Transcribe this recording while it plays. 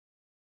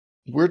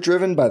We're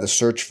driven by the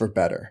search for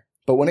better.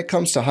 But when it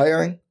comes to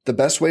hiring, the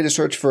best way to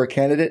search for a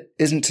candidate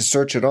isn't to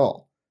search at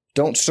all.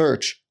 Don't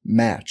search,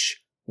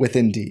 match with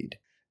Indeed.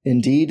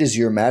 Indeed is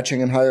your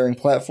matching and hiring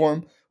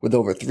platform with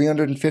over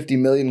 350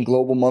 million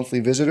global monthly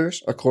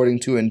visitors,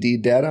 according to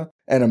Indeed data,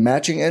 and a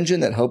matching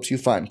engine that helps you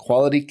find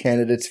quality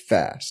candidates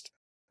fast.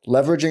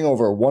 Leveraging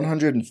over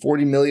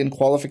 140 million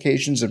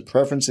qualifications and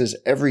preferences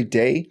every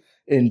day,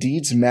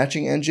 Indeed's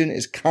matching engine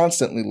is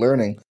constantly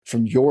learning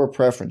from your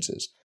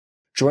preferences.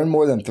 Join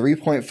more than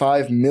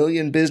 3.5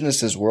 million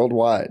businesses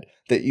worldwide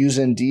that use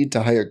Indeed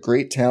to hire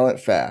great talent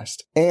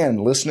fast.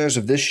 And listeners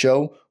of this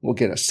show will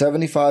get a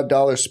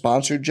 $75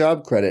 sponsored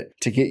job credit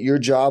to get your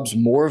jobs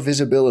more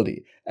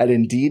visibility at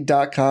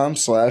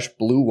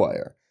Indeed.com/Blue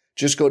Wire.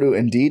 Just go to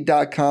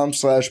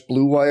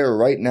Indeed.com/Blue Wire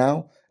right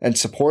now and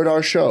support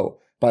our show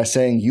by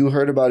saying you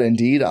heard about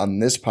Indeed on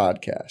this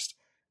podcast.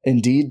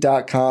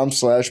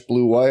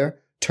 Indeed.com/Blue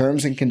Wire.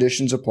 Terms and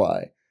conditions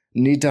apply.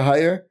 Need to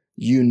hire?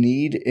 You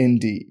need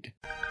Indeed.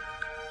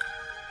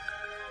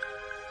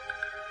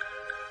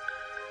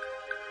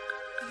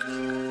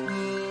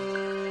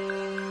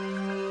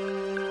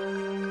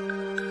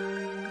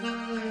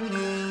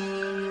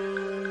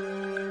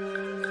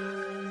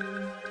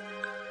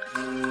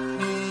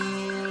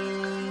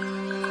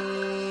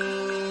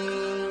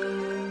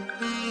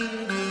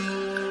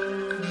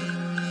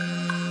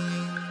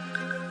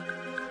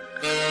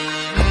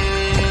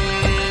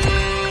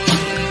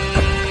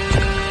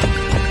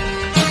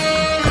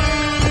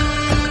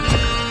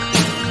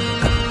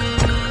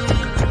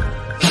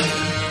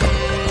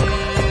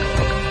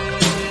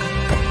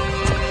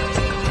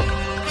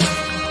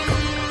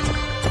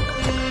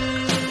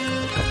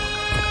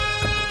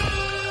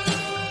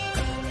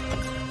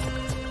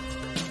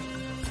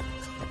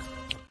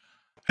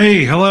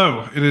 Hey,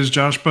 hello. It is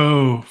Josh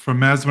Bowe from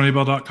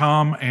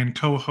MavsMoneyball.com and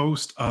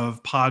co-host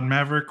of Pod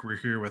Maverick. We're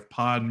here with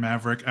Pod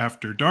Maverick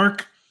After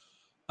Dark.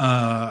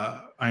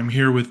 I'm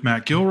here with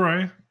Matt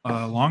Gilroy,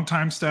 a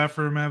longtime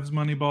staffer of Mavs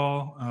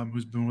Moneyball,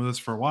 who's been with us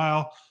for a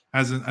while.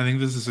 I think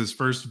this is his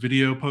first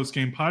video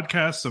post-game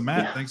podcast. So,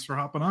 Matt, thanks for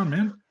hopping on,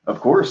 man. Of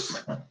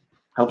course.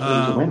 Helps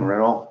us to win.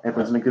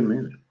 Everyone's in a good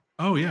mood.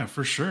 Oh, yeah,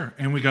 for sure.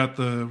 And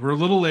we're a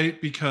little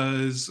late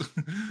because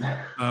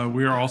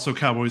we are also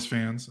Cowboys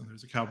fans, and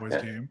there's a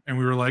Cowboys game. And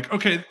we were like,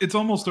 okay, it's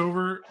almost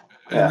over.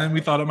 And then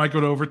we thought it might go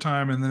to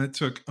overtime, and then it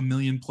took a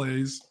million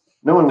plays.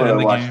 No one would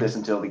have watched this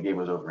until the game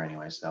was over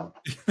anyway, so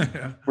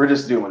we're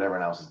just doing what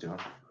everyone else is doing.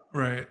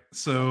 Right.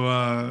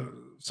 So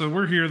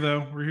we're here,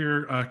 though. We're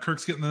here.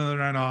 Kirk's getting another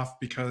night off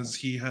because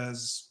he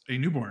has a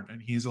newborn,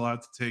 and he's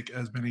allowed to take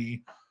as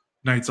many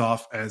nights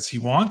off as he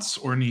wants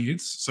or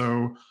needs.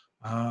 So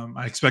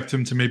I expect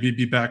him to maybe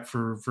be back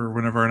for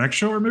whenever our next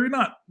show, or maybe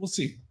not. We'll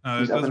see.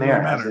 He's up in the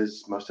air, as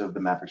is most of the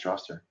Mavericks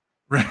roster.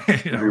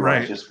 Right.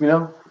 Right. Just,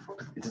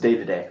 it's day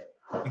to day.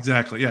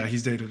 Exactly. Yeah,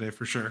 he's day to day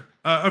for sure.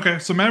 Okay,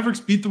 so Mavericks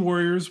beat the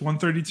Warriors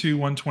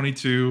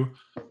 132-122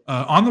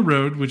 on the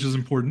road, which is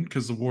important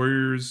because the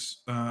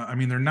Warriors, they're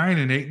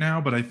 9-8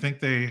 now, but I think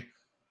they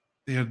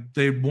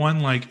won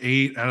like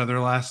 8 out of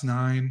their last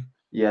 9.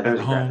 Yeah, there's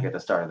a graphic at the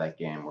start of that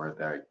game where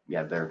their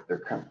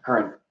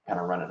current kind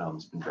of run at home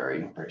has been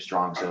very, very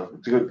strong. So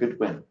it's a good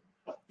win.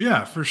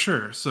 Yeah, for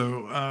sure.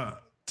 So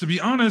to be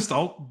honest,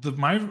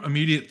 my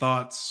immediate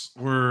thoughts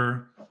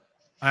were,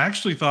 I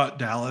actually thought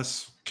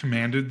Dallas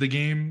commanded the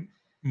game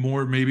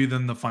more maybe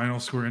than the final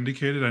score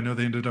indicated. I know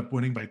they ended up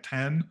winning by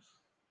 10,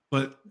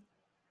 but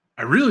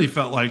I really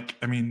felt like,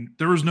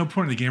 there was no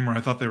point in the game where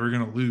I thought they were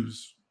going to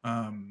lose,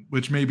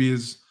 which maybe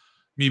is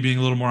me being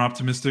a little more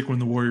optimistic when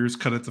the Warriors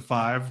cut it to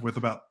 5 with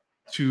about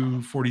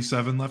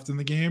 2:47 left in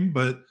the game.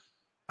 But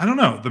I don't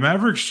know. The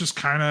Mavericks just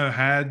kind of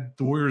had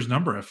the Warriors'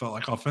 number, I felt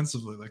like,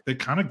 offensively. Like, they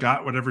kind of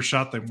got whatever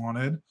shot they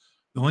wanted.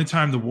 The only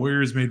time the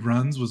Warriors made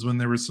runs was when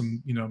there was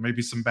some,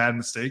 maybe some bad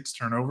mistakes,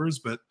 turnovers.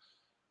 But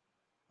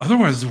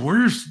otherwise, the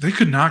Warriors, they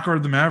could not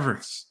guard the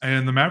Mavericks.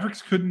 And the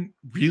Mavericks couldn't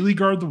really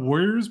guard the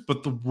Warriors,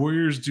 but the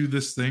Warriors do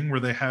this thing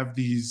where they have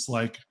these,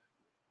 like,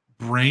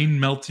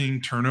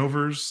 brain-melting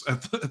turnovers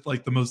at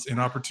the most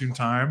inopportune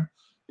time.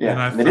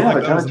 Yeah, and they didn't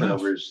have a ton of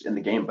turnovers in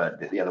the game, but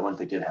the ones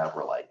they did have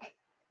were,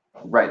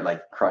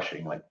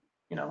 crushing,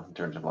 in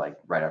terms of, right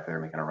after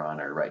they're making a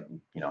run or,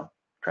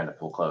 trying to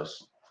pull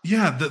close.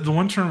 Yeah, the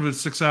one turnover that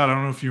sticks out, I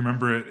don't know if you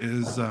remember it,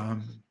 is I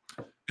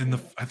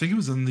think it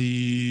was in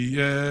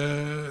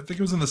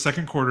the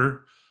second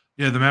quarter.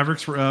 Yeah, the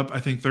Mavericks were up,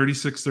 I think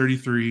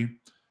 36-33,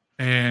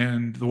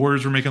 and the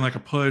Warriors were making like a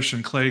push,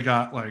 and Clay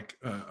got like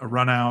a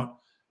run out,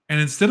 and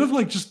instead of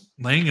like just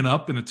laying it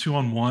up in a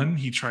 2-on-1,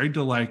 he tried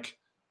to like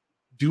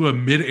do a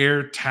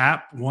mid-air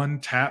tap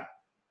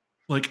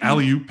like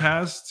alley-oop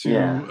pass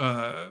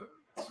to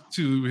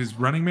his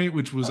running mate,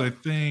 which was, I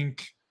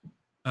think,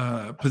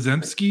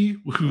 Podziemski,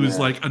 who is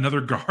like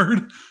another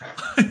guard.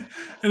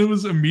 And it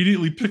was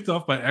immediately picked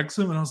off by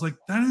Exum, and I was like,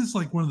 that is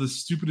like one of the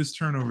stupidest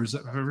turnovers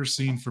that I've ever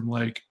seen from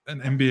like an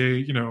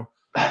NBA,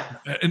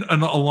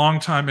 a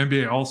long time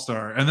NBA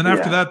All-Star. And then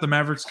after that, the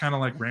Mavericks kind of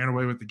like ran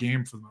away with the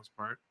game for the most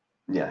part.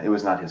 Yeah, it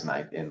was not his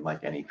night in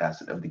like any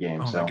facet of the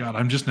game. Oh my God,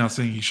 I'm just now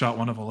seeing he shot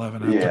 1 of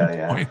 11 at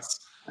 30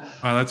 points.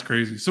 Wow, that's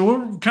crazy. So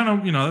what kind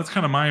of, that's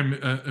kind of my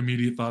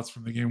immediate thoughts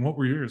from the game. What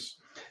were yours?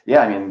 Yeah,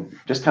 I mean,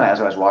 just kind of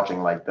as I was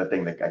watching, like the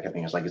thing that I kept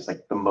thinking is like it's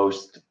like the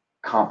most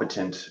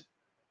competent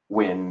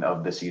win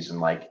of the season.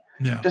 Like,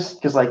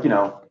 just because like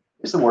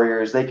it's the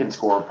Warriors, they can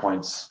score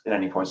points at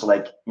any point. So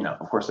like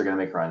of course they're gonna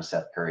make runs.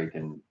 Seth Curry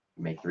can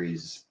make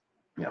threes,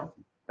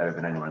 better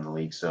than anyone in the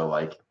league. So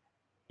like,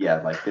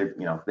 yeah, like they're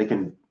they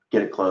can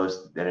get it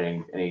close at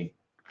any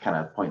kind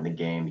of point in the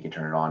game. You can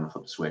turn it on,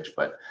 flip the switch,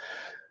 but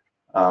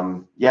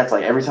yeah, it's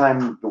like every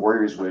time the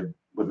Warriors would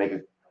make a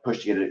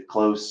push to get it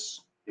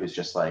close, it was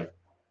just like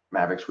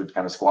Mavericks would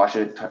kind of squash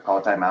it, call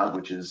a timeout,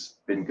 which has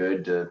been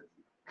good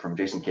from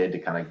Jason Kidd to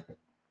kind of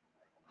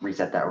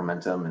reset that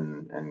momentum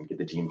and get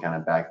the team kind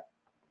of back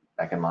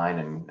in line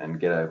and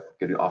get a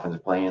good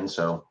offensive play in.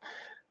 So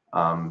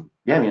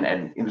yeah, I mean,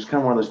 and it was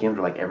kind of one of those games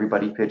where like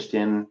everybody pitched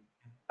in.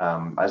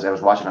 As I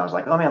was watching, I was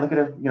like, oh man, look at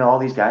it. All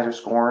these guys are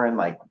scoring.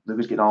 Like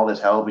Luka's getting all this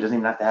help. He doesn't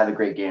even have to have a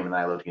great game. And then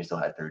I looked and he still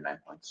had 39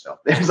 points. So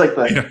it was like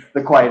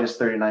the quietest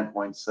 39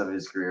 points of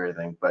his career, I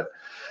think. But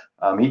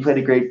he played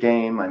a great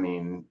game. I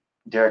mean,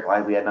 Derek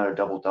Lively had another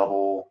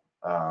double-double.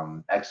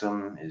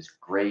 Exum is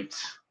great.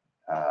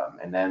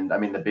 And then, I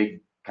mean, the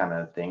big kind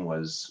of thing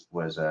was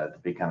the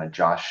big kind of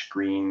Josh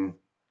Green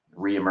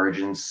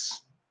reemergence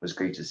was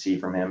great to see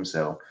from him.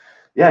 So,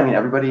 yeah, I mean,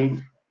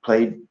 everybody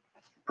played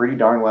pretty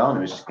darn well, and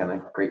it was just kind of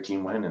a great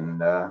team win. And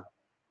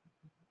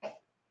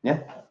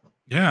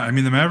yeah, I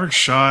mean, the Mavericks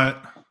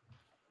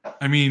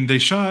they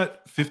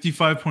shot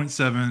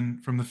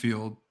 55.7 from the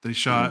field. They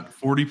shot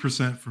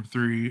 40% from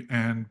three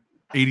and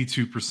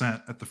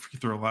 82% at the free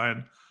throw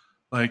line.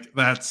 Like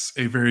that's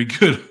a very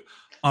good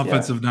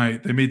offensive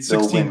night. They made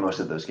 16. They'll win most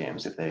of those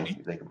games if they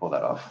can pull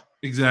that off.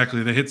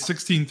 Exactly. They hit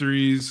 16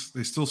 threes.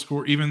 They still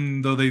score,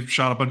 even though they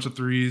shot a bunch of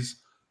threes.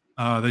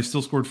 They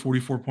still scored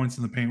 44 points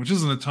in the paint, which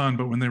isn't a ton,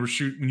 but when you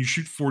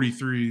shoot 40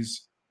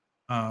 threes,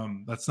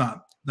 that's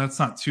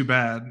not too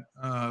bad.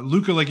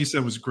 Luka, like you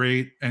said, was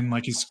great, and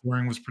like his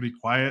scoring was pretty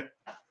quiet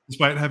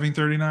despite having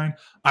 39.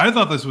 I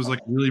thought this was like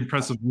a really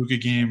impressive Luka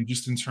game,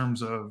 just in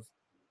terms of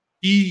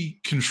he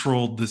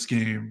controlled this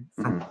game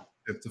from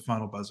tip to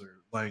final buzzer.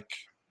 Like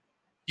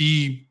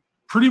he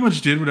pretty much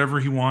did whatever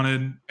he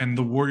wanted, and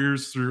the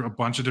Warriors threw a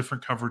bunch of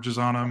different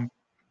coverages on him.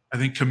 I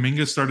think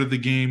Kuminga started the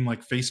game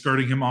like face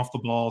guarding him off the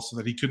ball so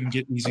that he couldn't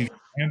get easy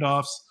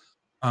handoffs.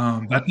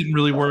 That didn't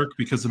really work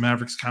because the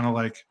Mavericks kind of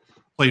like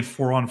played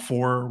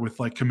 4-on-4 with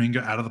like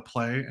Kuminga out of the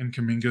play, and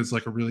Kuminga is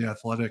like a really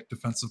athletic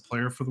defensive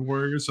player for the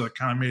Warriors, so it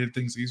kind of made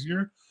things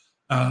easier.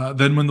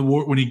 Then when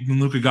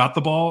Luka got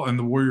the ball and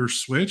the Warriors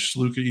switched,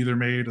 Luka either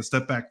made a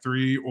step back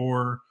three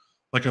or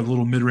like a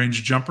little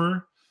mid-range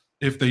jumper.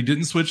 If they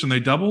didn't switch and they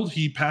doubled,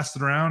 he passed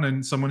it around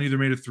and someone either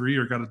made a three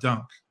or got a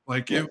dunk.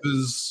 Like it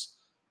was.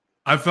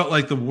 I felt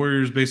like the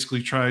Warriors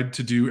basically tried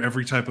to do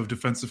every type of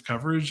defensive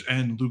coverage,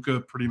 and Luka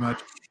pretty much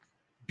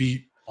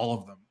beat all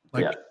of them.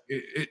 Like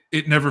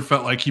it never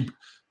felt like he.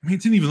 I mean,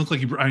 it didn't even look like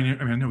he.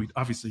 I know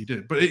obviously he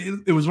did, but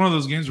it was one of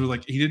those games where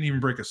like he didn't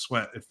even break a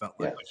sweat. It felt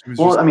like.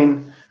 I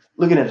mean,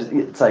 looking at it,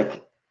 it's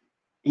like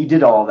he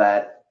did all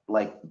that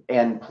like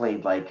and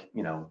played like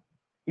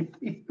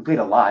he played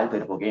a lot. He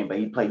played a full game, but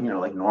he played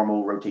like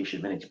normal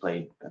rotation minutes. He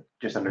played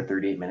just under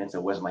 38 minutes.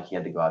 It wasn't like he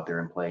had to go out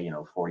there and play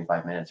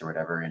 45 minutes or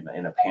whatever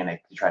in a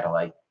panic to try to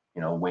like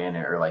win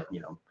or like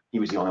he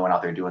was the only one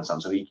out there doing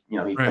something. So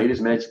he played his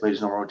minutes, played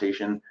his normal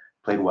rotation,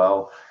 played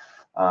well.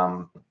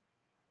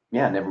 We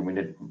never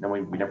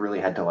really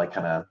had to like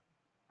kind of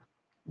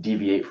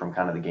deviate from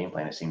kind of the game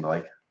plan. It seemed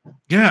like.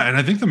 Yeah, and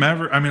I think the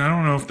Mavericks. I mean, I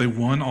don't know if they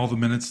won all the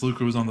minutes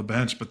Luka was on the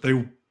bench, but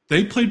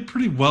they played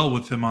pretty well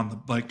with him on the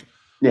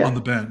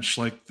bench.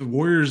 Like the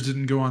Warriors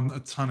didn't go on a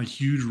ton of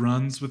huge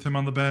runs with him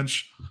on the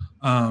bench.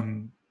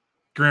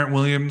 Grant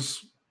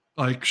Williams,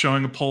 like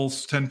showing a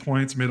pulse, 10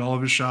 points, made all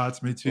of his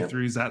shots, made two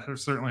threes. That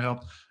certainly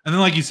helped. And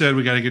then, like you said,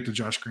 we got to get to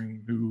Josh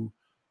Green, who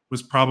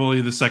was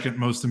probably the second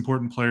most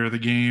important player of the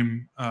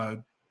game.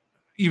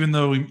 Even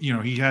though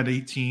he had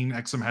 18,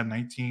 Exum had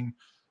 19,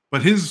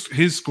 but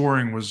his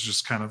scoring was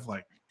just kind of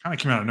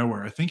came out of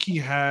nowhere. I think he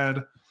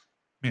had.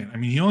 Man, I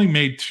mean, he only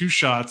made 2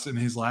 shots in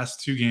his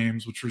last 2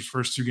 games, which were his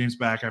first 2 games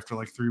back after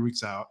like 3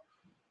 weeks out.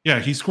 Yeah,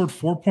 he scored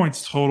 4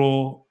 points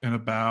total in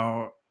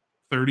about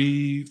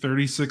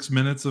 36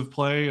 minutes of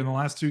play in the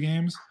last 2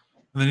 games.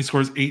 And then he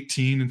scores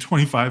 18 in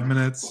 25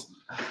 minutes,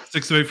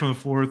 6 of 8 from the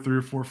floor, 3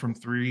 or 4 from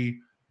 3.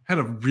 Had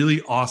a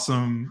really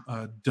awesome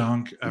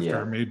dunk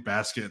after a made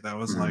basket. That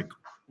was like,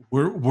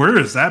 where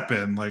has that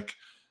been? Like,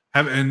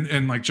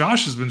 and like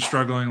Josh has been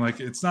struggling.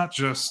 Like, it's not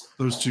just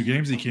those 2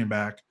 games he came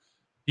back.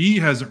 He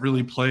hasn't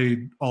really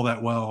played all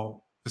that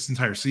well this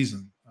entire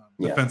season.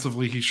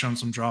 Defensively, he's shown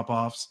some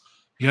drop-offs.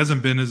 He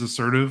hasn't been as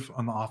assertive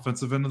on the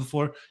offensive end of the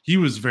floor. He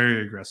was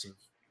very aggressive.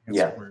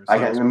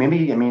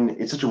 Maybe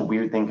it's such a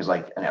weird thing because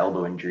like an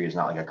elbow injury is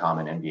not like a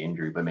common NBA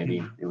injury, but maybe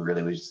it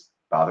really was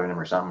bothering him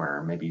or something,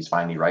 or maybe he's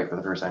finally right for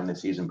the first time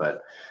this season.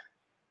 But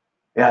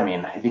yeah, I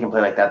mean, if he can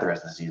play like that the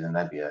rest of the season,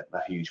 that'd be a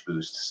huge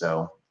boost.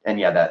 So And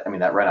yeah,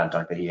 that right on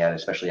dunk that he had,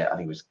 especially I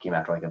think came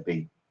after like a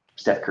big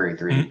Steph Curry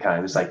three. Mm-hmm. Kind of,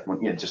 it was like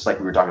just like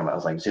we were talking about. It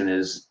was like as soon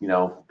as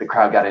the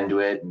crowd got into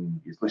it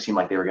and it seemed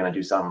like they were going to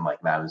do something,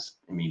 like Mav's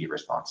immediate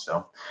response.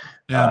 So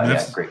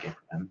great game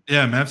for him.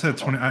 Yeah, Mavs had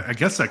 20. I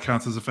guess that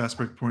counts as a fast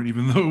break point,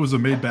 even though it was a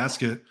made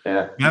basket.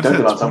 Yeah, Mavs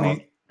had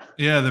 20.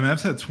 Yeah, the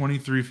Mavs had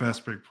 23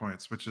 fast break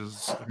points, which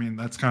is,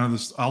 that's kind of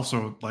this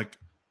also like.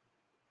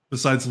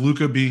 Besides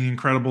Luka being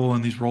incredible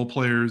and these role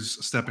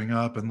players stepping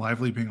up and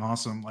Lively being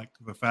awesome, like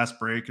the fast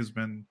break has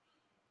been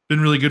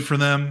really good for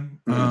them.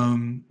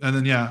 Mm-hmm.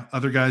 And then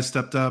other guys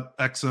stepped up.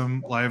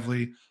 Exum,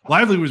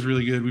 Lively was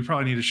really good. We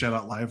probably need to shout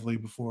out Lively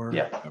before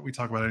we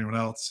talk about anyone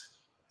else.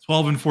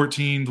 12 and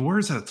 14. The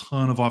Warriors had a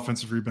ton of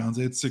offensive rebounds.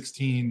 They had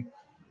 16.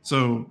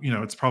 So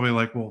it's probably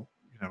like, well,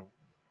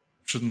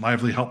 shouldn't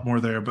Lively help more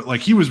there? But like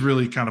he was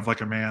really kind of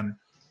like a man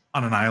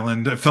on an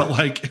island. It felt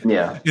like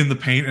in the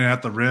paint and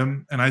at the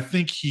rim. And I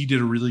think he did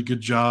a really good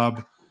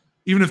job.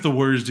 Even if the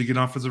Warriors did get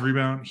an offensive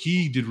rebound,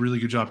 he did a really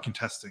good job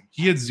contesting.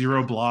 He had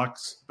 0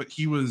 blocks, but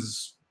he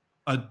was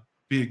a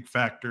big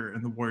factor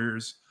in the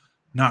Warriors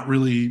not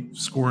really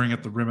scoring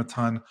at the rim a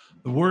ton.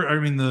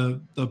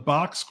 The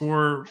box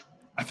score,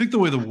 I think the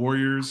way the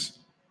Warriors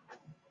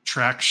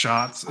track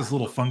shots is a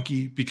little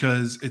funky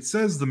because it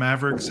says the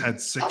Mavericks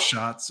had 6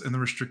 shots in the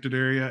restricted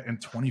area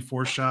and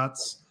 24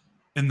 shots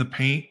in the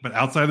paint, but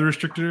outside the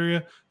restricted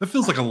area, that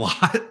feels like a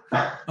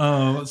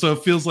lot. So it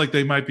feels like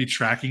they might be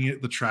tracking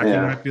it. The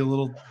tracking might be a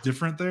little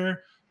different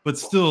there, but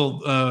still,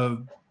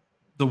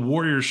 the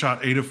Warriors shot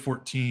 8 of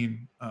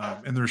 14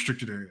 in the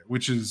restricted area,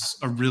 which is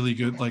a really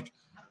good, like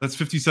that's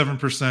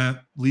 57%.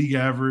 League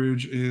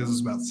average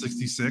is about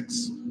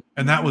 66,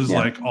 and that was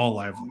like all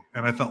Lively.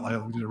 And I thought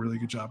Lively did a really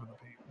good job in the paint.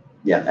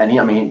 Yeah,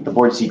 and the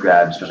boards he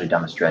grabbed, especially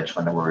down the stretch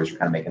when the Warriors were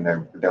kind of making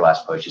their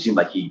last push, it seemed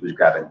like he was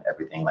grabbing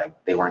everything. Like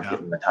they weren't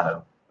getting a ton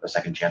of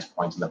second chance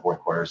points in the fourth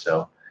quarter.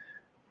 So,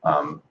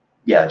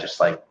 just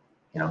like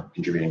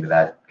contributing to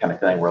that kind of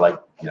thing. We're like,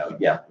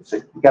 it's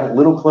like we got a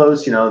little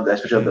close,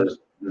 especially those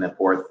in the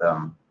fourth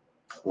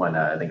when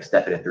I think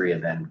Steph hit a 3,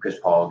 and then Chris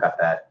Paul got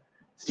that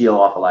steal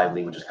off of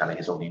Lively, which is kind of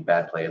his only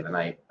bad play of the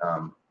night.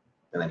 And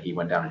then he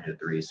went down and hit a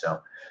 3.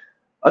 So.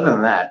 Other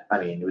than that,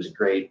 it was a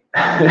great,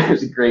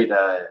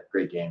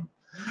 great game.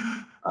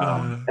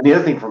 And the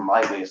other thing from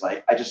Lively is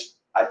like,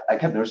 I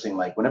kept noticing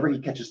like whenever he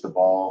catches the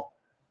ball,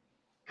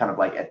 kind of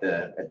like at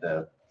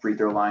the free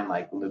throw line,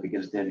 like when Luka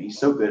gives it to him, he's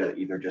so good at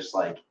either just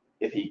like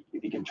if he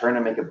can turn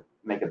and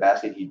make a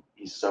basket,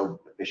 he's so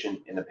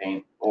efficient in the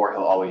paint, or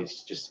he'll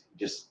always just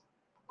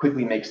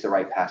quickly makes the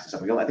right pass to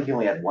somebody. I think he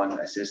only had 1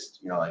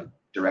 assist, like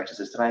direct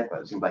assist tonight, but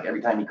it seemed like every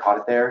time he caught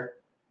it there.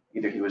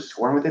 Either he was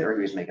scoring with it or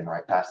he was making the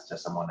right passes to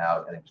someone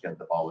out, and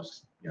the ball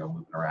was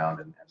moving around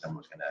and someone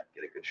was going to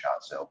get a good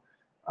shot. So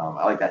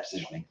I like that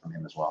decisioning from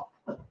him as well.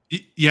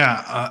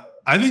 Yeah,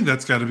 I think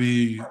that's got to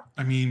be.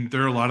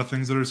 There are a lot of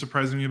things that are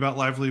surprising me about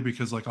Lively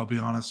because, like, I'll be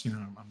honest,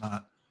 I'm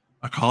not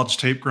a college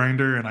tape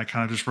grinder, and I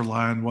kind of just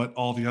rely on what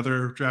all the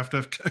other draft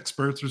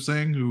experts are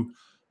saying who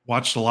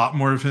watched a lot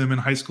more of him in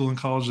high school and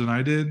college than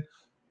I did.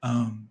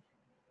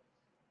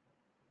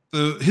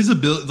 His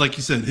ability, like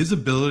you said, his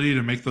ability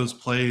to make those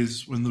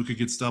plays when Luka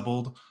gets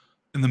doubled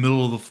in the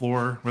middle of the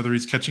floor, whether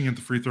he's catching at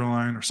the free throw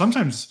line or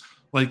sometimes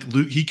like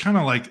he kind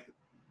of like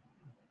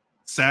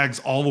sags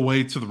all the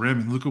way to the rim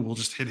and Luka will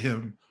just hit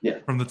him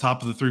from the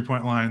top of the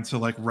 3-point line to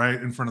like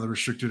right in front of the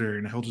restricted area,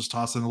 and he'll just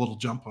toss in a little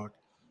jump hook,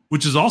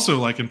 which is also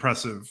like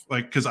impressive.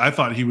 Like, because I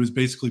thought he was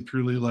basically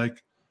purely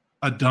like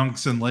a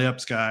dunks and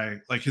layups guy.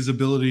 Like his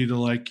ability to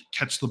like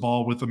catch the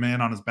ball with a man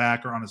on his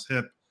back or on his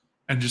hip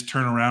and just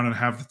turn around and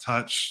have the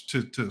touch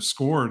to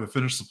score, to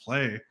finish the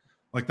play.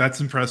 Like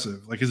that's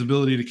impressive. Like his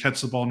ability to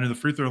catch the ball near the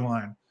free throw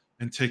line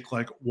and take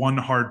like one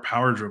hard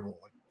power dribble.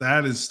 Like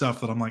that is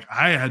stuff that I'm like,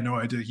 I had no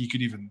idea he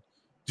could even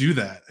do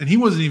that. And he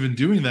wasn't even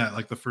doing that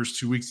like the first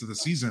 2 weeks of the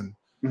season.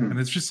 Mm-hmm. And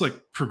it's just like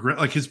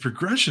his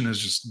progression is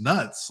just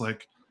nuts.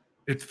 Like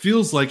it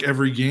feels like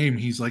every game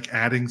he's like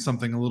adding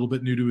something a little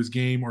bit new to his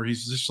game, or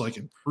he's just like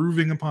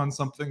improving upon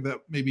something that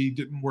maybe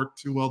didn't work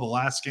too well the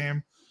last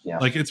game. Yeah.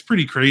 Like it's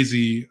pretty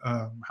crazy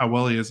how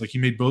well he is. Like he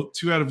made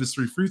 2 out of his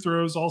 3 free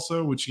throws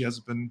also, which he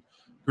hasn't been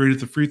great at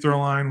the free throw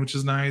line, which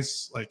is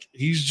nice. Like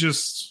he's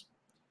just,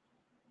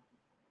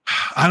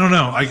 I don't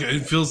know.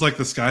 It feels like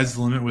the sky's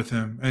the limit with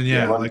him. And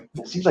like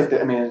it seems like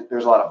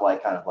there's a lot of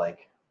like kind of like,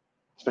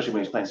 especially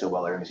when he's playing so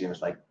well early in the season,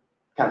 it's like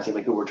kind of seems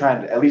like we're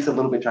trying to at least a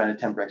little bit trying to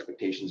temper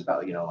expectations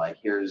about like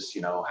here's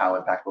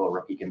how impactful a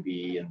rookie can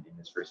be in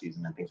his first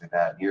season and things like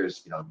that. And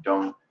here's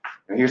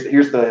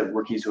here's the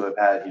rookies who have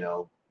had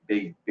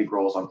big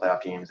roles on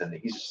playoff teams, and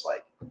he's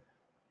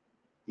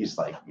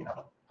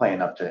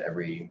playing up to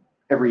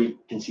every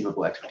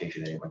conceivable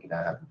expectation anyone could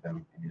have with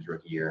him in his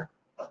rookie year.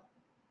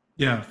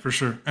 Yeah, for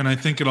sure. And I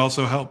think it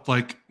also helped,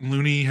 like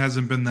Looney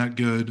hasn't been that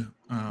good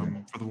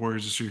for the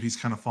Warriors this year. He's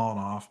kind of fallen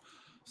off.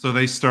 So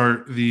they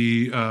start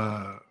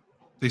their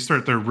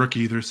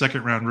rookie, their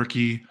second round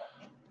rookie,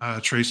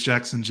 Trace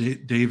Jackson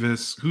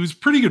Davis, who's a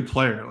pretty good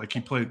player. Like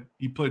he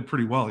played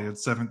pretty well. He had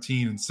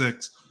 17 and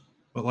 6,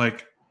 but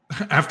like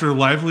after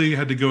Lively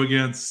had to go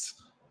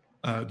against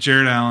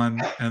Jared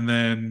Allen, and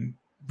then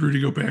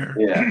Rudy Gobert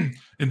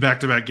in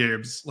back-to-back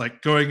games,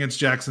 like going against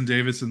Jackson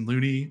Davis and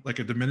Looney, like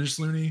a diminished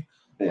Looney.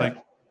 Like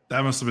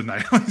that must have been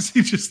nice.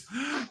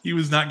 He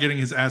was not getting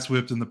his ass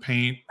whipped in the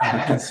paint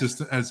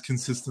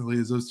consistently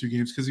as those two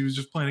games because he was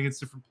just playing against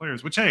different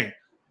players, which, hey,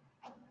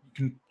 you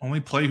can only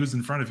play who's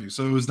in front of you.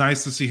 So it was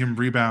nice to see him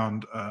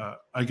rebound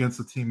against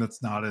a team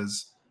that's not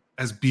as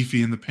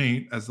beefy in the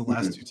paint as the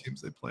last two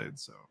teams they played.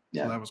 So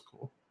that was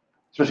cool.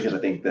 Especially because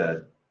I think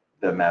the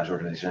Mavs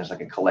organization has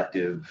like a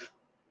collective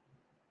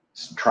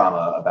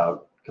trauma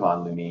about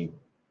Kevon Looney,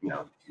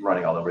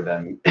 running all over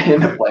them in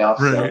the playoffs.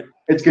 Right. So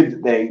it's good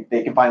that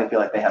they can finally feel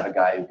like they have a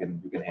guy who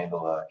can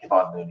handle a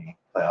Kevon Looney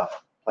playoff.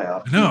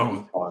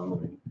 No.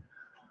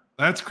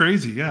 That's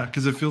crazy, yeah,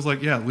 because it feels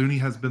like, Looney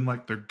has been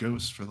like their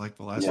ghost for like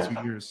the last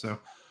 2 years. So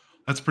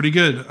that's pretty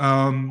good.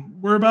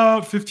 We're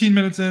about 15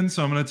 minutes in,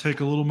 so I'm going to take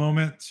a little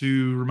moment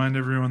to remind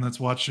everyone that's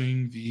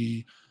watching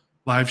the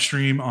live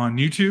stream on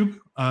YouTube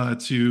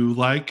to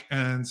like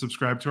and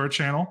subscribe to our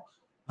channel.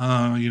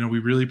 We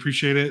really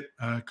appreciate it.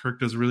 Kirk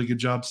does a really good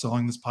job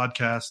selling this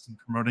podcast and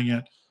promoting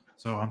it.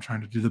 So I'm trying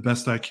to do the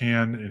best I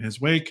can in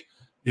his wake.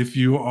 If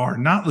you are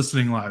not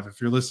listening live, if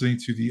you're listening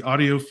to the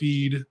audio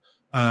feed,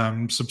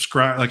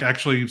 subscribe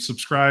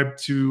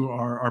to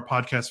our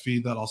podcast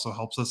feed. That also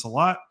helps us a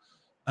lot.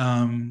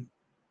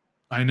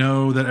 I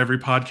know that every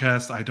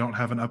podcast, I don't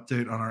have an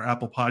update on our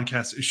Apple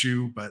Podcast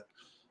issue, but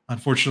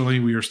unfortunately,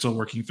 we are still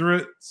working through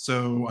it.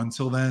 So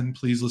until then,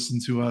 please listen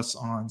to us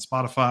on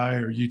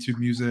Spotify or YouTube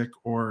Music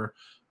or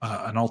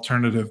an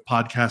alternative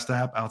podcast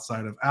app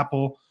outside of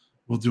Apple.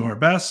 We'll do our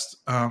best.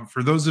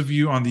 For those of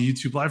you on the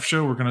YouTube live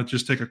show, we're going to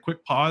just take a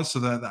quick pause so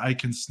that I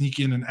can sneak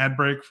in an ad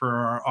break for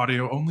our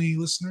audio-only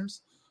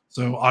listeners.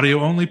 So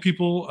audio-only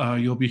people,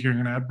 you'll be hearing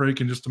an ad break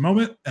in just a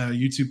moment.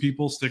 YouTube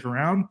people, stick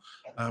around.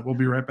 We'll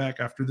be right back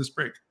after this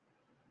break.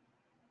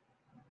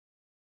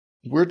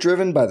 We're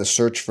driven by the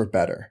search for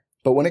better.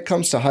 But when it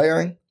comes to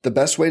hiring, the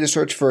best way to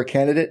search for a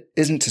candidate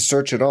isn't to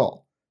search at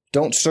all.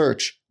 Don't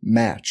search,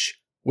 match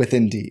with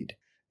Indeed.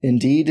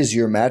 Indeed is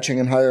your matching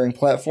and hiring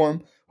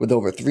platform with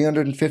over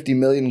 350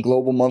 million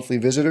global monthly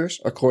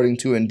visitors, according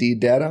to Indeed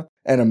data,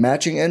 and a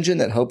matching engine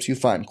that helps you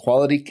find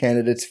quality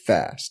candidates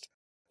fast.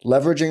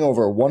 Leveraging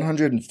over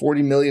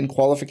 140 million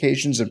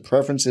qualifications and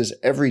preferences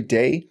every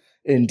day,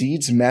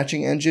 Indeed's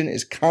matching engine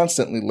is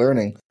constantly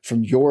learning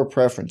from your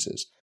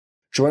preferences.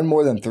 Join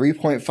more than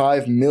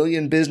 3.5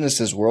 million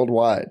businesses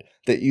worldwide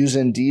that use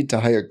Indeed to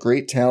hire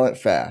great talent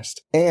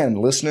fast. And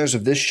listeners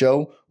of this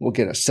show will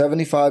get a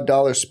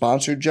 $75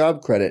 sponsored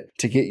job credit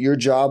to get your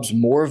jobs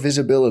more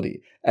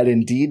visibility at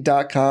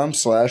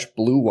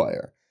Indeed.com/Blue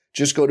Wire.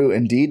 Just go to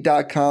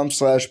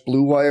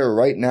Indeed.com/Blue Wire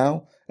right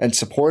now and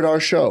support our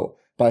show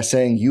by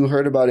saying you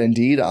heard about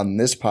Indeed on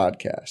this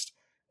podcast.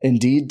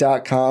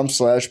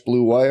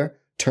 Indeed.com/Blue Wire.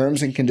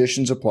 Terms and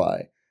conditions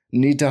apply.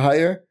 Need to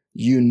hire?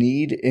 You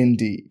need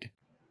Indeed.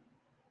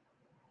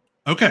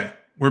 Okay,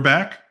 we're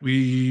back.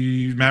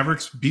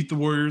 Mavericks beat the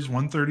Warriors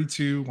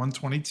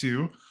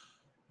 132-122.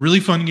 Really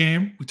fun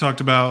game. We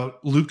talked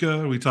about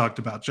Luka. We talked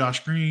about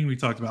Josh Green. We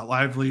talked about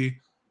Lively.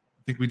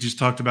 I think we just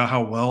talked about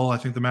how well I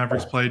think the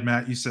Mavericks played.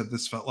 Matt, you said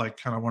this felt like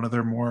kind of one of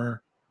their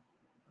more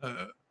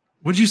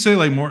what'd you say?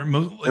 Like they're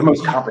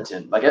most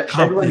competent. Like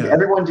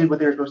everyone did what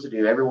they were supposed to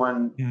do.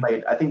 Everyone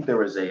played. I think there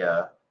was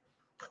a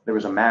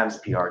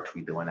Mavs PR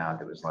tweet that went out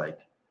that was like,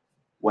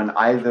 when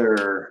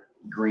either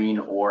Green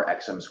or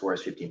Exum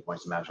scores 15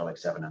 points, the Mavs are like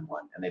 7-1,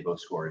 and they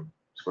both scored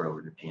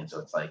over 15. So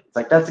it's like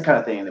that's the kind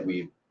of thing that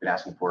we've been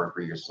asking for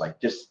years. Like,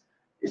 just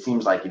it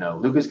seems like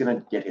Luka's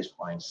gonna get his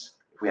points.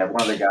 If we have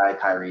one other guy,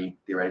 Kyrie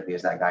theoretically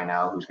is that guy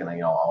now who's gonna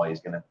always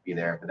gonna be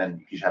there. But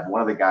then if you have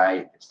one other guy,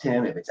 if it's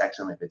Tim, if it's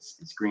Exum, if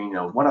it's Green,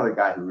 one other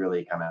guy who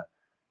really kind of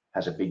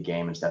has a big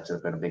game and steps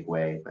up in a big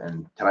way.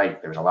 And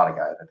tonight there was a lot of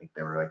guys. I think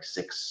there were like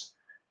six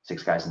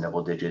guys in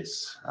double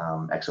digits.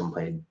 Exum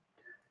played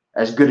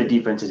as good a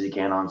defense as he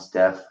can on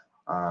Steph.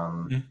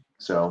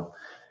 So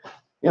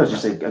it was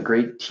just a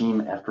great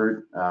team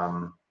effort.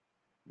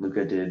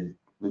 Luka did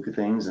Luka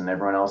things, and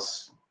everyone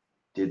else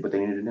did what they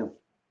needed to do.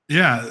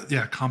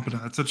 Yeah,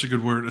 competent. That's such a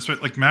good word.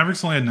 Especially, like,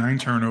 Mavericks only had 9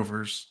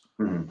 turnovers.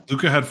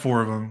 Luka had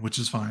 4 of them, which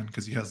is fine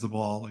because he has the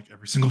ball like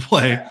every single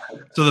play.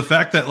 So the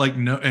fact that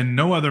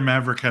no other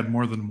Maverick had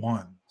more than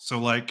 1. So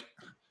like,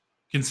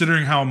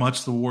 considering how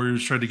much the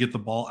Warriors tried to get the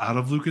ball out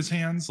of Luka's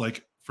hands,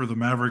 like for the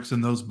Mavericks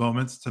in those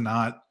moments to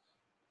not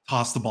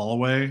toss the ball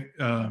away,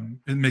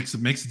 it makes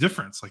a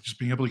difference. Like just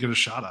being able to get a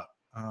shot up.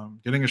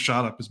 Getting a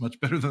shot up is much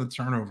better than a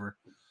turnover.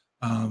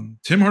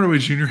 Tim Hardaway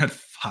Jr. had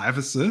 5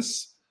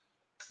 assists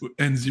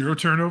and 0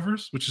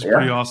 turnovers, which is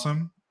pretty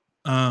awesome.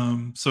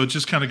 So it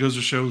just kind of goes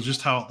to show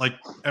just how like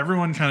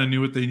everyone kind of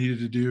knew what they needed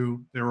to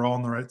do. They were all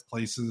in the right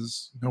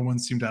places. No one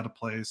seemed out of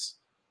place.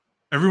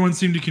 Everyone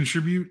seemed to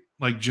contribute.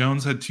 Like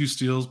Jones had 2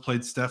 steals,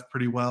 played Steph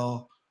pretty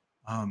well.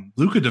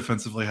 Luka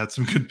defensively had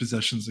some good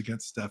possessions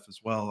against Steph as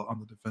well on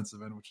the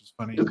defensive end, which is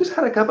funny. Luka's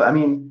had a couple. I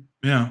mean,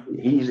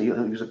 he was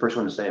the first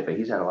one to say it, but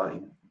he's had a lot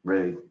of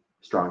really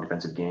strong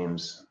defensive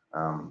games.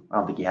 I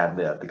don't think he had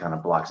the kind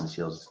of blocks and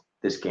steals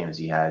this game as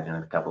he had in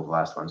a couple of the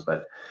last ones.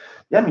 But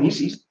yeah, I mean,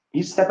 he's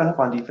stepping up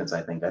on defense.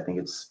 I think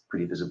it's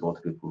pretty visible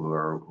to people who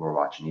are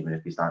watching, even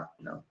if he's not,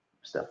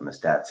 stuff in the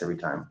stats every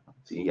time.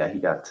 So yeah, he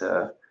got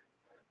a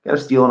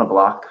steal and a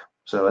block.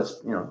 So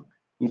that's,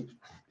 he's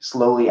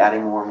slowly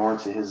adding more and more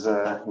to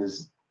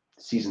his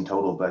season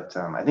total. But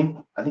I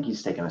think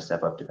he's taken a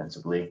step up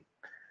defensively.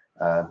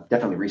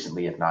 Definitely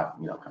recently, if not,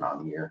 kind of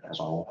on the year as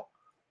a whole.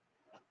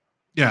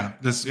 Yeah,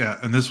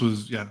 and this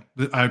was,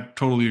 I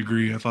totally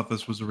agree. I thought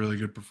this was a really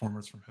good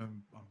performance from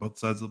him on both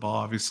sides of the ball.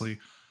 Obviously,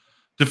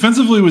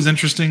 defensively was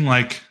interesting.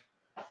 Like,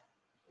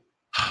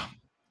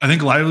 I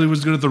think Lively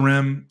was good at the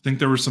rim. I think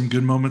there were some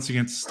good moments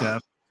against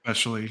Steph,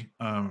 especially.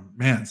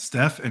 Man,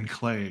 Steph and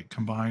Clay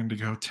combined to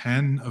go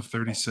 10 of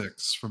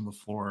 36 from the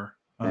floor.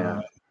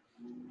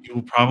 You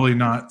will probably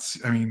not.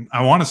 I mean,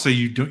 I want to say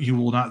you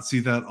will not see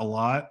that a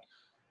lot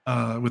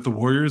with the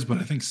Warriors, but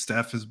I think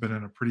Steph has been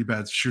in a pretty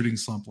bad shooting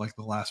slump like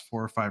the last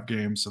 4 or 5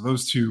 games. So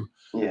those two,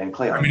 and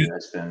Clay,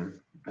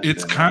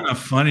 it's kind of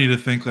funny to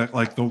think that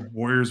like the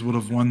Warriors would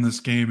have won this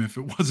game if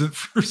it wasn't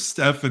for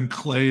Steph and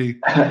Clay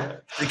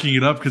picking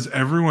it up, because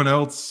everyone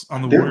else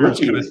on the Warriors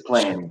is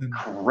playing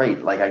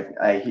great. Like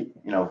I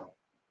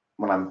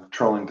when I'm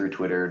trolling through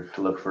Twitter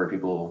to look for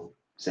people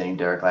saying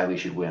Derek Lively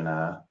should win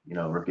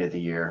Rookie of the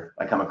Year,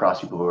 I come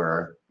across people who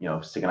are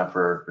sticking up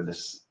for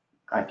this.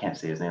 I can't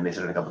say his name. They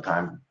said it a couple of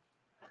times.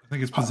 I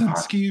think it's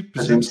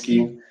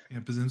Podziemski. Yeah,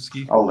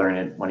 Podziemski. I'll learn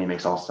it when he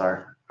makes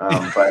All-Star.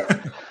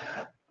 But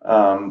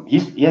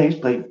he's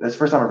played. That's the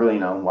first time I really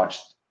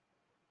watched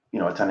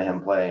a ton of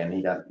him play, and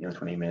he got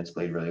 20 minutes,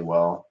 played really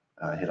well,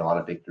 hit a lot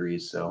of big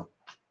threes. So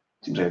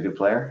seems like a good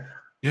player.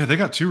 Yeah, they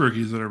got 2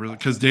 rookies that are really,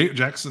 because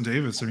Jackson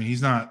Davis. I mean,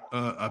 he's not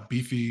a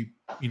beefy.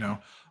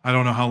 I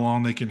don't know how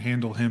long they can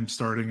handle him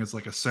starting as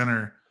like a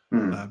center.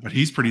 But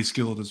he's pretty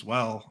skilled as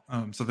well.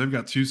 So they've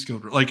got 2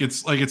 skilled. Like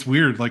it's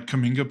weird. Like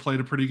Kuminga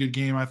played a pretty good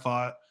game, I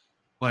thought.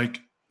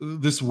 Like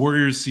this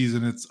Warriors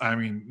season, I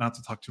mean, not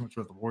to talk too much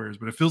about the Warriors,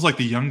 but it feels like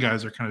the young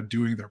guys are kind of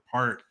doing their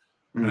part,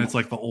 and it's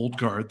like the old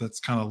guard that's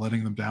kind of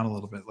letting them down a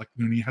little bit. Like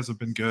Looney hasn't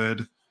been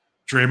good.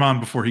 Draymond,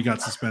 before he got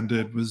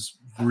suspended, was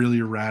really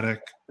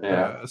erratic.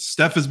 Yeah.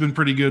 Steph has been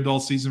pretty good all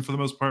season for the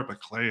most part, but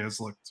Clay has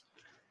looked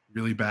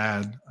really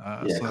bad.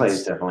 So Clay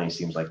definitely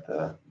seems like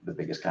the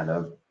biggest kind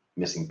of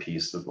missing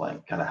piece of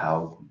like kind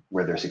of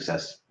where their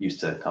success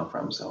used to come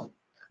from. So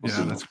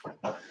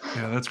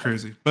that's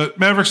crazy. But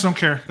Mavericks don't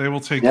care. They will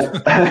take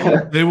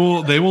they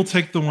will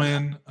take the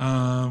win.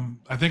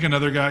 I think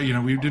another guy,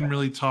 we didn't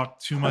really talk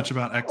too much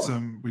about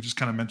Exum. We just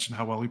kind of mentioned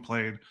how well he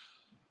played.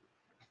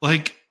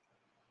 Like,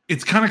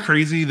 it's kind of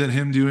crazy that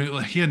him doing,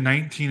 like, he had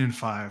 19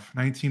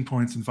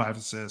 points and 5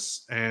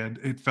 assists, and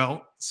it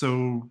felt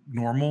so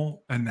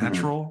normal and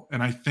natural.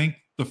 And I think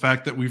the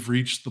fact that we've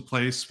reached the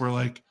place where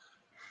like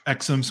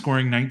Exum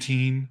scoring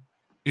 19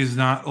 is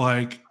not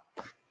like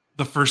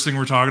the first thing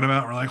we're talking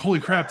about. We're like, holy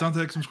crap, Dante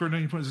Exum scored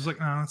 19 points. It's like,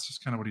 no, that's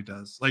just kind of what he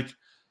does. Like,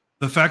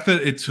 the fact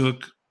that it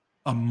took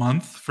a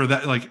month for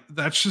that, like,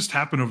 that's just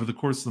happened over the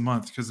course of the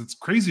month, because it's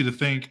crazy to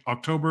think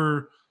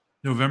October,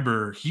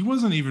 November, he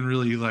wasn't even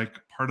really like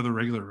part of the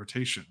regular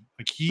rotation.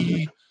 Like,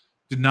 he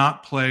did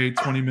not play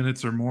 20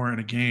 minutes or more in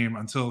a game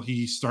until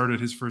he started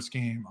his first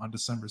game on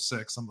December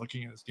 6th. I'm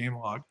looking at his game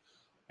log.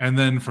 And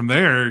then from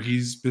there,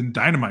 he's been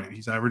dynamite.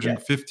 He's averaging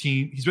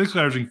 15. He's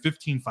basically averaging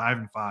 15, 5,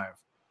 and 5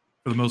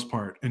 for the most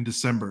part in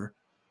December,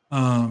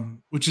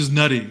 which is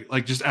nutty,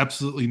 like just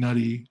absolutely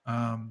nutty.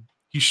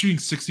 He's shooting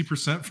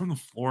 60% from the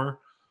floor.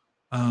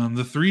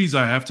 The threes,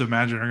 I have to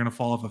imagine, are going to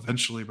fall off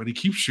eventually, but he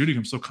keeps shooting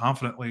them so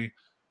confidently.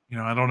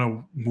 I don't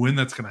know when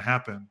that's going to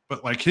happen,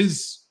 but like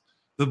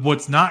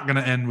what's not going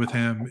to end with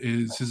him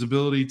is his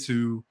ability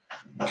to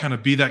kind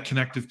of be that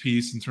connective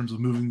piece in terms of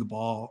moving the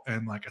ball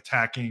and like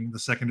attacking the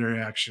secondary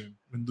action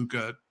when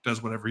Luka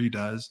does whatever he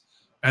does.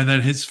 And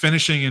then his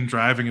finishing and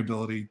driving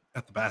ability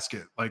at the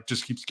basket, like,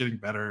 just keeps getting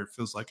better. It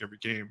feels like every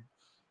game.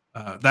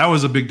 That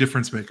was a big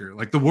difference maker.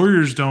 Like, the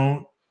Warriors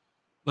don't,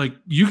 like,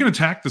 you can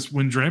attack this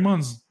when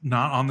Draymond's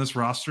not on this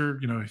roster.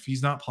 If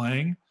he's not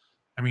playing,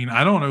 I mean,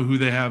 I don't know who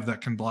they have that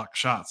can block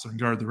shots and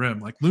guard the rim.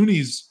 Like,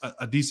 Looney's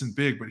a decent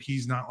big, but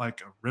he's not like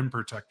a rim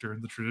protector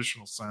in the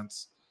traditional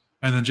sense.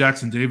 And then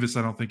Jackson Davis,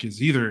 I don't think,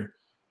 is either.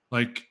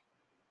 Like,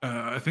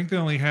 I think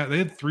they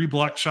had 3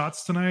 blocked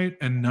shots tonight,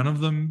 and none of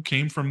them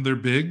came from their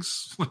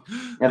bigs.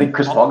 I think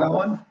Chris Paul got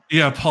one.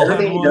 Yeah, Paul.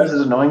 Everything he does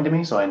is annoying to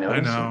me, so I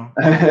know.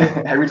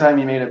 Every time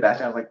he made it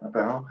back, I was like, what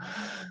the hell?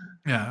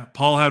 Yeah,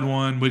 Paul had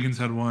one, Wiggins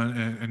had one,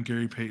 and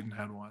Gary Payton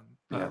had one.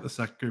 The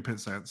second Gary Payton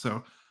second.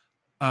 So,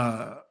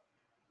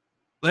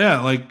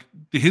 like,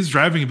 his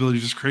driving ability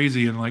is just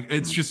crazy, and like,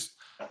 it's just,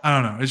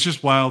 I don't know, it's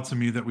just wild to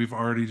me that we've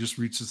already just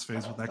reached this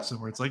phase with Exum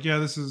where it's like, yeah,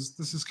 this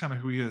is kind of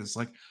who he is.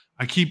 Like,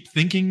 I keep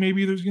thinking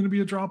maybe there's going to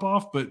be a drop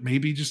off, but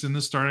maybe just in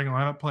the starting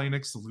lineup playing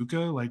next to Luka,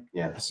 like,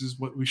 this is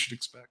what we should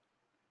expect.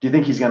 Do you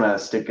think he's going to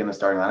stick in the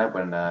starting lineup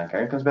when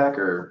Kyrie comes back,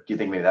 or do you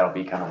think maybe that'll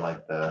be kind of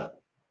like the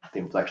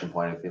inflection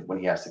point when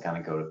he has to kind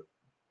of go to,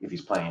 if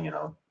he's playing,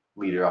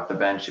 leader off the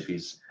bench, if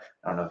he's,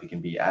 I don't know if he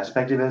can be as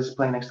effective as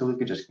playing next to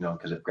Luka, just,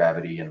 because of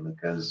gravity and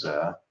Luka's,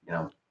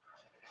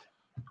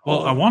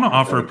 Well, I want to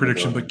offer a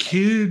prediction, but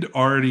Kid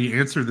already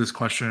answered this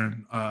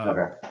question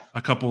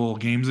a couple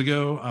games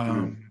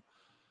ago.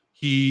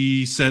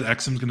 He said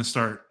Exum's going to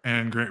start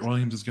and Grant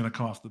Williams is going to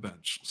come off the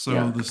bench.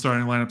 So the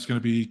starting lineup is going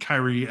to be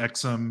Kyrie,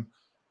 Exum,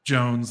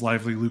 Jones,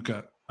 Lively,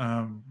 Luka,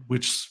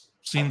 which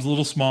seems a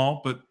little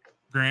small, but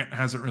Grant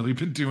hasn't really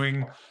been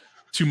doing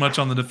too much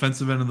on the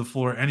defensive end of the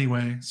floor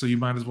anyway. So you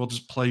might as well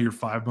just play your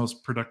 5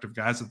 most productive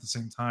guys at the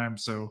same time.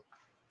 So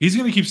he's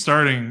going to keep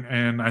starting,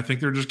 and I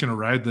think they're just going to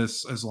ride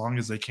this as long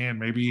as they can.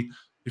 Maybe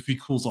if he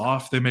cools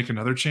off, they make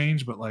another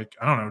change. But, like,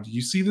 I don't know. Do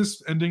you see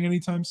this ending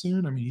anytime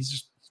soon? I mean,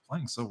 he's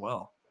playing so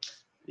well.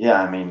 Yeah,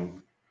 I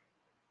mean,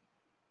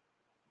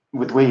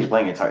 with the way he's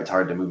playing, it's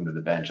hard to move him to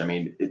the bench. I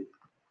mean,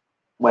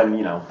 when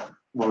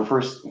he's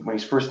first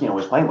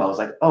was playing well, it's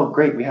like, oh,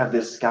 great, we have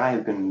this guy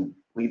who can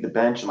lead the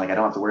bench, and like I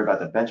don't have to worry about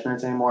the bench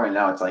minutes anymore. And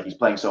now it's like he's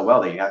playing so well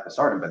that you have to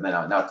start him. But then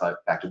now it's like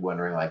back to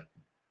wondering like,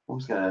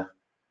 who's gonna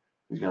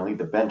lead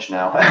the bench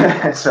now?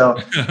 So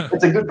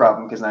it's a good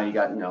problem because now you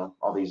got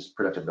all these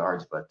productive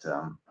guards. But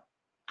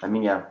I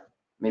mean, yeah,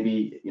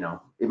 maybe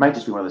it might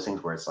just be one of those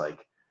things where it's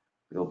like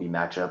it'll be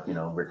matchup.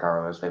 Rick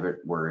Carlisle's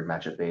favorite word,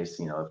 matchup based.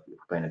 If you're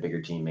playing a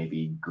bigger team,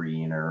 maybe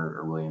Green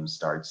or Williams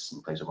starts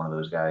and plays with one of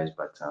those guys.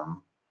 But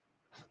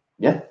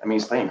yeah, I mean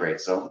he's playing great,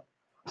 so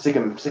stick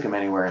him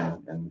anywhere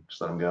and just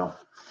let him go.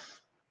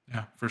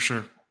 Yeah, for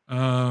sure.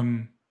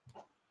 Man,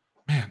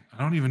 I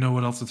don't even know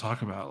what else to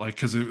talk about. Like,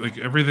 because like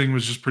everything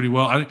was just pretty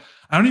well. I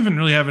don't even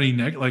really have any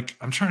like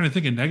I'm trying to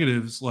think of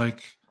negatives.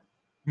 Like,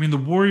 I mean, the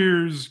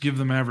Warriors give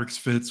the Mavericks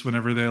fits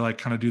whenever they like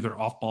kind of do their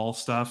off-ball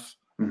stuff.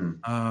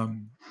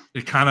 Mm-hmm.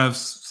 It kind of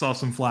saw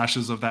some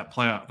flashes of that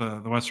play out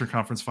the Western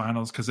Conference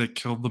Finals because they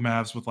killed the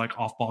Mavs with like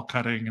off-ball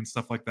cutting and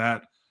stuff like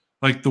that.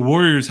 Like the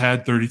Warriors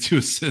had 32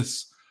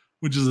 assists,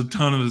 which is a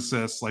ton of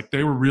assists. Like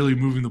they were really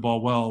moving the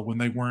ball well when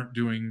they weren't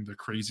doing the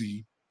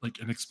crazy, like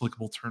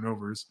inexplicable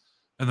turnovers.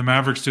 And the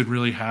Mavericks didn't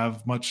really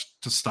have much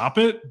to stop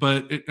it,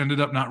 but it ended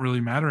up not really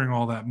mattering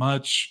all that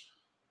much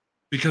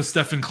because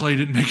Steph and Clay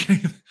didn't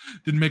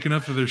make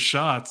enough of their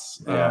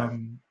shots. Yeah.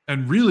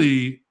 And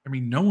really, I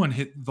mean, no one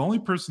hit. The only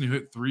person who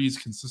hit threes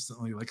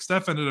consistently, like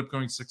Steph ended up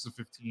going 6 of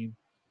 15.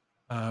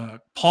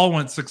 Paul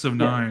went 6 of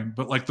 9,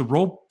 but like the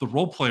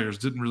role players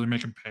didn't really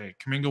make him pay.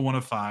 Kuminga 1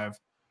 of 5,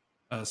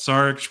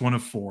 Saric 1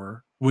 of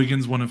 4,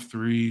 Wiggins 1 of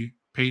 3,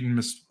 Peyton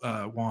missed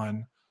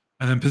 1.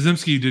 And then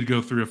Podziemski did go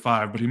 3 of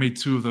 5, but he made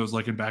 2 of those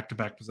like in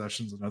back-to-back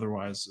possessions, and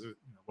otherwise it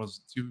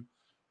wasn't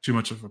too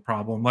much of a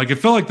problem. Like it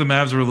felt like the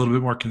Mavs were a little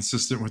bit more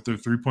consistent with their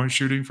 3-point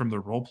shooting from their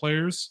role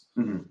players,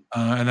 and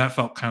that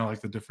felt kind of like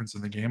the difference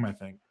in the game, I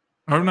think,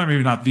 or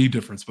maybe not the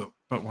difference, but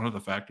one of the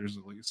factors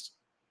at least.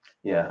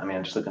 Yeah, I mean,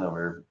 I'm just looking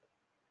over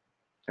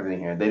everything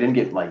here. They didn't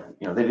get like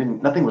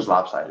nothing was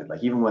lopsided.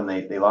 Like even when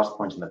they lost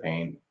points in the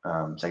paint,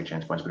 second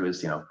chance points, but it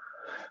was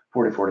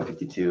 44 to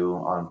 52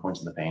 on points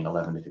in the paint,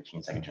 11 to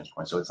 15 second chance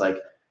points. So it's like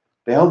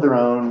they held their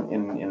own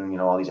in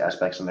all these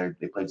aspects, and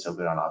they played so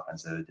good on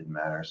offense that it didn't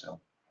matter. So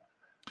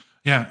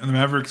yeah, and the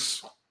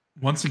Mavericks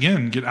once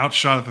again get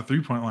outshot at the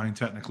 3-point line.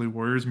 Technically,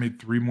 Warriors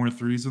made 3 more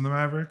threes than the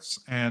Mavericks.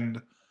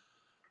 And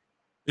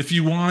if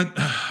you want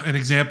an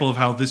example of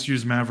how this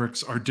year's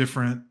Mavericks are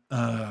different,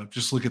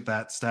 just look at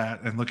that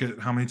stat and look at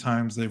how many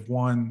times they've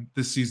won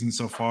this season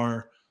so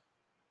far,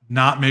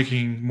 not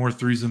making more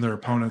threes than their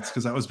opponents,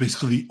 because that was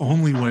basically the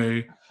only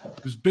way.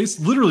 It was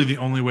literally the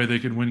only way they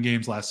could win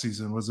games last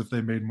season was if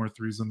they made more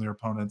threes than their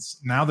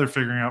opponents. Now they're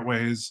figuring out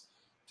ways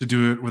to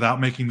do it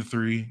without making the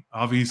 3.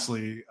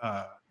 Obviously,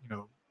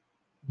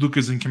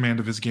 Luka's in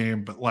command of his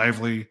game, but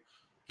Lively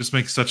just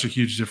makes such a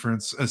huge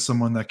difference as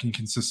someone that can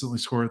consistently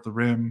score at the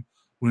rim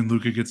when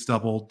Luka gets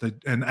doubled,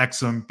 and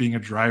Exum being a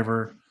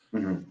driver,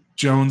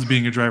 Jones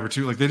being a driver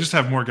too. Like they just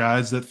have more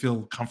guys that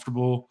feel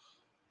comfortable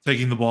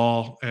taking the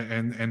ball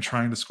and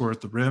trying to score at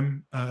the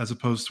rim as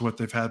opposed to what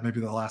they've had maybe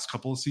the last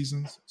couple of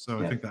seasons.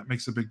 So I think that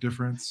makes a big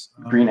difference.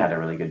 Green had a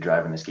really good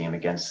drive in this game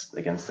against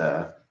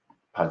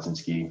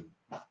Podziemski.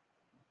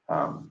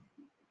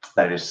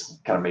 That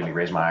just kind of made me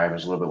raise my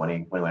eyebrows a little bit when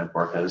he went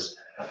for it, because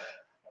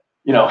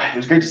it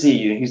was great to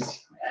see.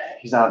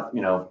 He's not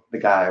the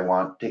guy I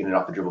want taking it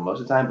off the dribble most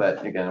of the time,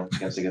 but again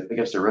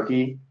against a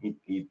rookie,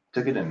 he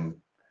took it and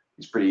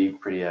he's pretty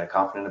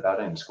confident about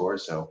it and scored.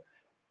 So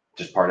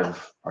just part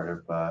of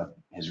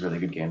his really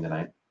good game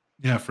tonight.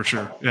 Yeah, for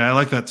sure. Yeah, I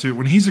like that too.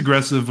 When he's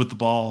aggressive with the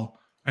ball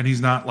and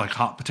he's not like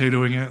hot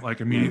potatoing it like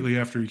immediately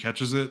after he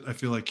catches it, I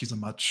feel like he's a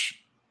much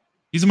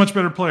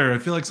better player. I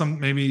feel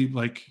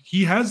like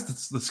he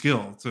has the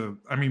skill to,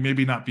 I mean,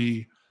 maybe not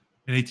be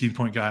an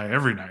 18-point guy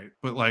every night,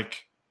 but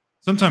like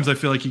sometimes I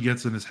feel like he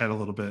gets in his head a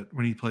little bit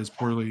when he plays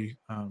poorly,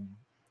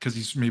 because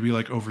he's maybe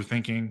like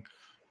overthinking,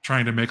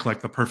 trying to make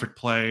like the perfect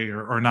play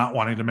or not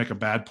wanting to make a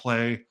bad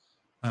play.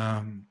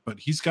 But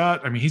he's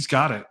got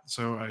it.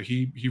 So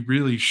he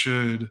really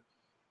should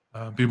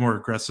be more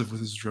aggressive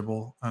with his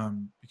dribble,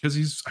 because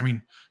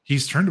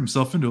he's turned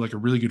himself into like a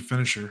really good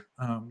finisher.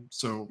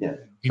 So yeah,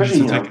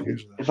 especially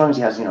as long as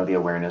he has the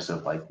awareness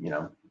of like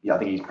I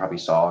think he probably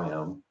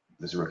saw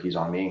this rookie's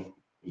on me,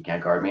 he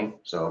can't guard me.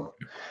 So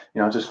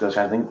just those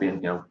kind of things,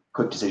 being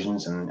quick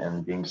decisions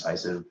and being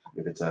decisive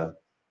if it's a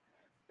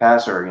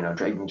pass or,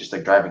 even just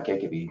like drive and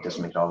kick if he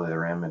doesn't make it all the way to the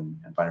rim and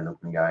find an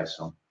open guy.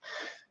 So,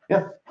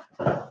 yeah.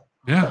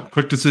 Yeah,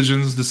 quick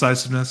decisions,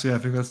 decisiveness. Yeah, I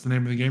think that's the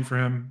name of the game for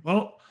him.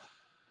 Well,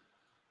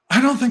 I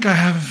don't think I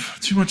have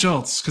too much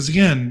else because,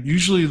 again,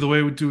 usually the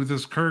way we do with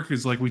this Kirk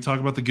is like we talk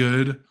about the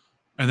good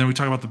and then we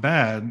talk about the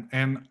bad,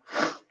 and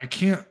I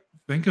can't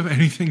think of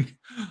anything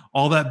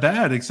all that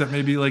bad except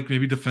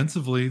maybe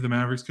defensively the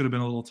Mavericks could have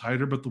been a little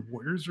tighter, but the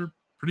Warriors are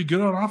pretty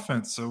good on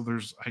offense, so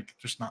there's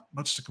not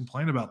much to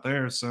complain about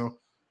there. So,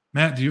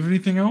 Matt, do you have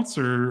anything else,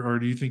 or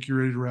do you think you're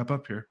ready to wrap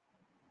up here?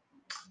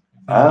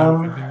 Yeah,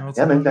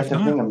 maybe that's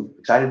everything. I'm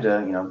excited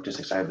to, just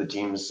excited the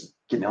team's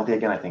getting healthy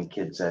again. I think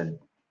Kid said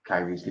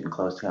Kyrie's getting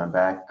close to coming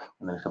back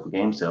in the next couple of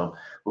games, so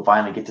we'll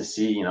finally get to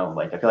see, I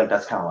feel like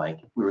that's kind of like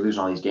we were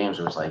losing all these games.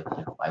 It was like,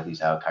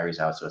 Lively's out, Kyrie's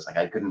out, so it's like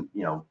I couldn't,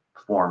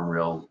 form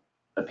real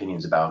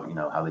opinions about,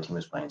 how the team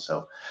was playing.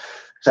 So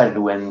excited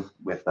to win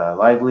with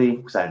Lively,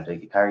 excited to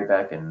get Kyrie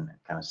back and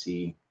kind of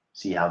see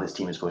how this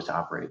team is supposed to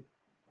operate.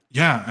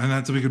 Yeah, and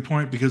that's a good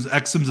point because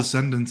Exum's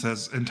ascendance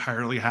has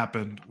entirely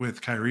happened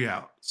with Kyrie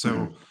out.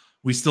 So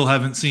we still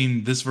haven't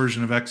seen this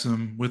version of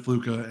Exum with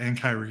Luka and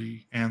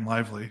Kyrie and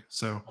Lively.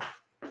 So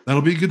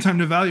that'll be a good time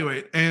to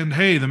evaluate. And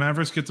hey, the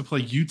Mavericks get to play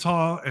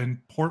Utah and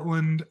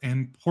Portland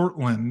for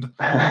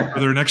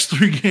their next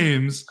 3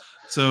 games.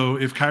 So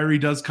if Kyrie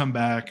does come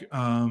back,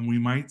 we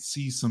might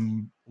see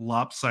some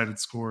lopsided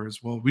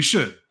scores. Well, we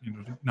should,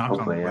 knock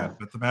on the wood.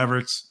 But the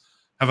Mavericks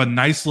have a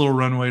nice little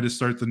runway to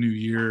start the new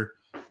year.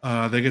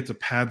 They get to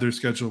pad their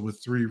schedule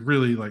with 3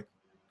 really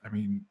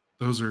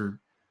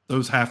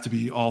those have to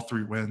be all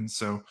 3 wins.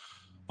 So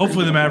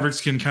hopefully the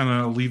Mavericks can kind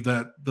of leave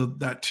that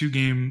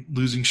 2-game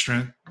losing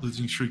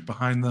streak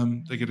behind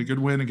them. They get a good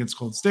win against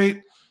Golden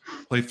State,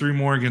 play 3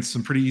 more against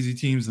some pretty easy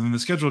teams, and then the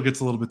schedule gets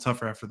a little bit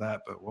tougher after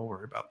that, but we'll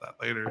worry about that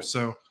later.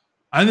 So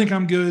I think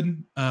I'm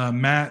good.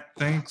 Matt,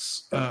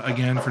 thanks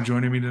again for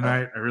joining me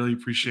tonight. I really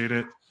appreciate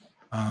it.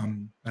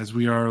 As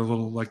we are a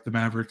little like the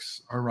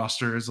Mavericks, our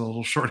roster is a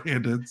little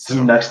shorthanded.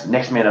 So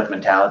next man up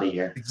mentality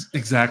here.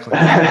 Exactly.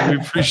 We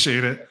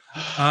appreciate it.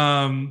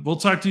 We'll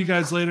talk to you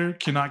guys later.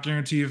 Cannot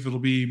guarantee if it'll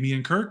be me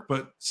and Kirk,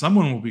 but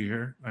someone will be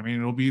here. I mean,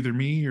 it'll be either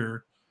me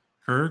or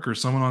Kirk or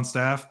someone on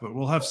staff, but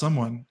we'll have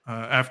someone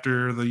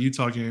after the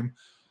Utah game.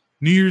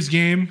 New Year's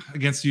game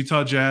against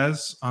Utah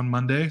Jazz on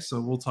Monday. So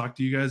we'll talk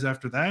to you guys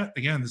after that.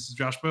 Again, this is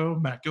Josh Bowe,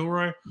 Matt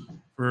Gilroy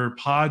for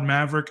Pod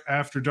Maverick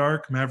After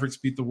Dark. Mavericks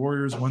beat the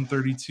Warriors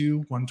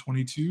 132-122.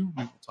 We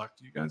will talk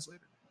to you guys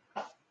later.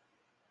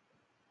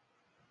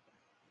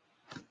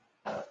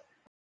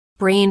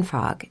 Brain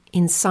fog,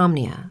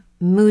 insomnia,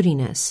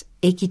 moodiness,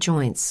 achy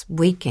joints,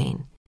 weight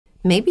gain.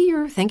 Maybe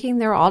you're thinking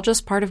they're all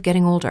just part of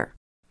getting older.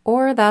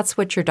 Or that's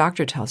what your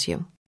doctor tells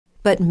you.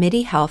 But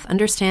MIDI Health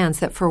understands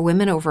that for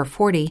women over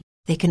 40,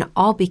 they can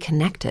all be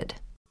connected.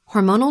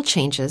 Hormonal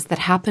changes that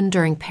happen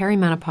during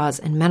perimenopause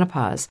and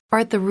menopause are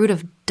at the root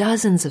of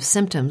dozens of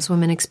symptoms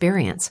women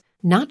experience,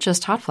 not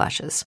just hot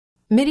flashes.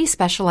 MIDI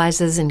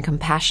specializes in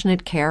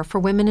compassionate care for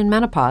women in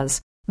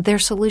menopause. Their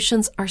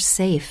solutions are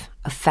safe,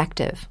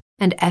 effective,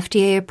 and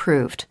FDA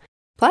approved.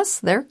 Plus,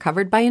 they're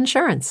covered by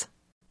insurance.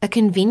 A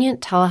convenient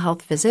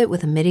telehealth visit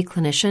with a MIDI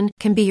clinician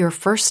can be your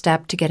first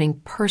step to getting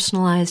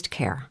personalized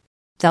care.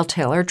 They'll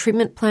tailor a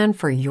treatment plan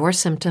for your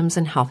symptoms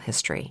and health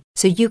history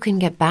so you can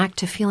get back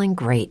to feeling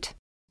great.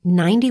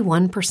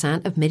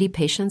 91% of MIDI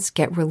patients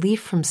get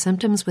relief from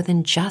symptoms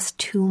within just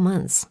 2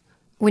 months.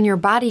 When your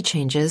body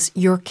changes,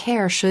 your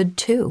care should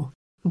too.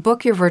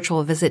 Book your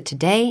virtual visit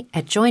today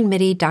at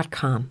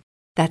joinmidi.com.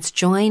 That's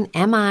joinmidi.com.